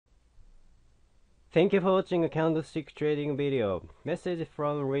Thank you for watching a candlestick trading video. Message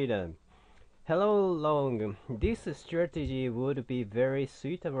from reader. Hello Long, this strategy would be very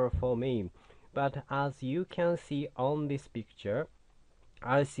suitable for me, but as you can see on this picture,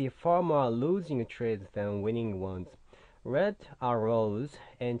 I see far more losing trades than winning ones. Red arrows,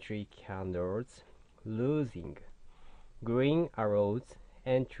 entry candles, losing. Green arrows,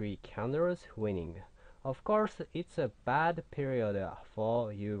 entry candles, winning. Of course, it's a bad period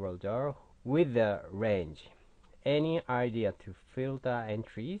for Eurodollar with the range. Any idea to filter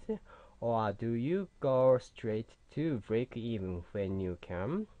entries, or do you go straight to break even when you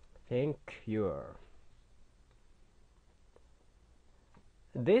can? Thank you.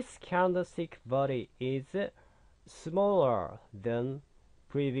 This candlestick body is smaller than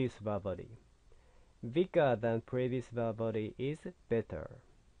previous bar body. Bigger than previous bar body is better.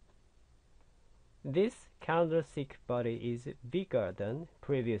 This candlestick body is bigger than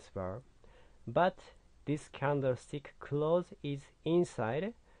previous bar, but this candlestick close is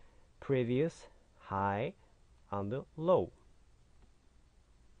inside previous high and low.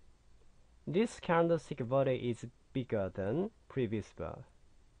 This candlestick body is bigger than previous bar,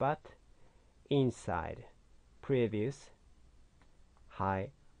 but inside previous high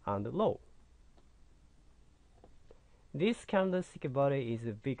and low. This candlestick body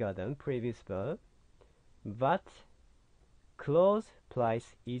is bigger than previous bar, but close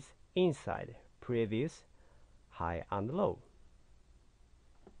price is inside previous high and low.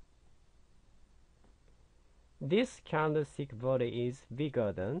 This candlestick body is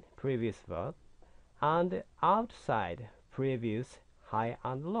bigger than previous bar and outside previous high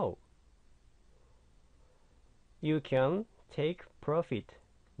and low. You can take profit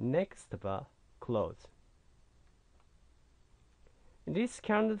next bar close. This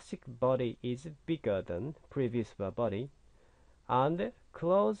candlestick body is bigger than previous bar body and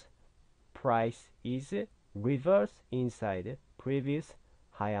close price is reverse inside previous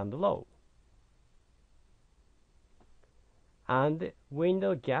high and low. And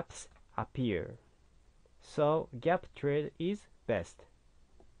window gaps appear, so gap trade is best.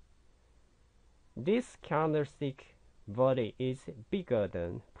 This candlestick body is bigger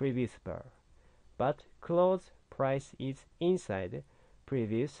than previous bar, but close price is inside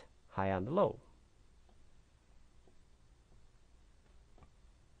previous high and low.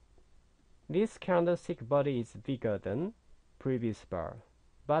 This candlestick body is bigger than previous bar,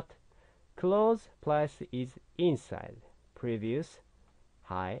 but close price is inside previous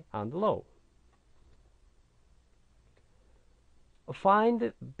high and low.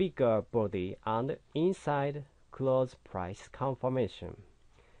 Find bigger body and inside close price confirmation.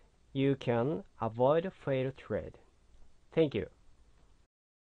 You can avoid fair trade. Thank you.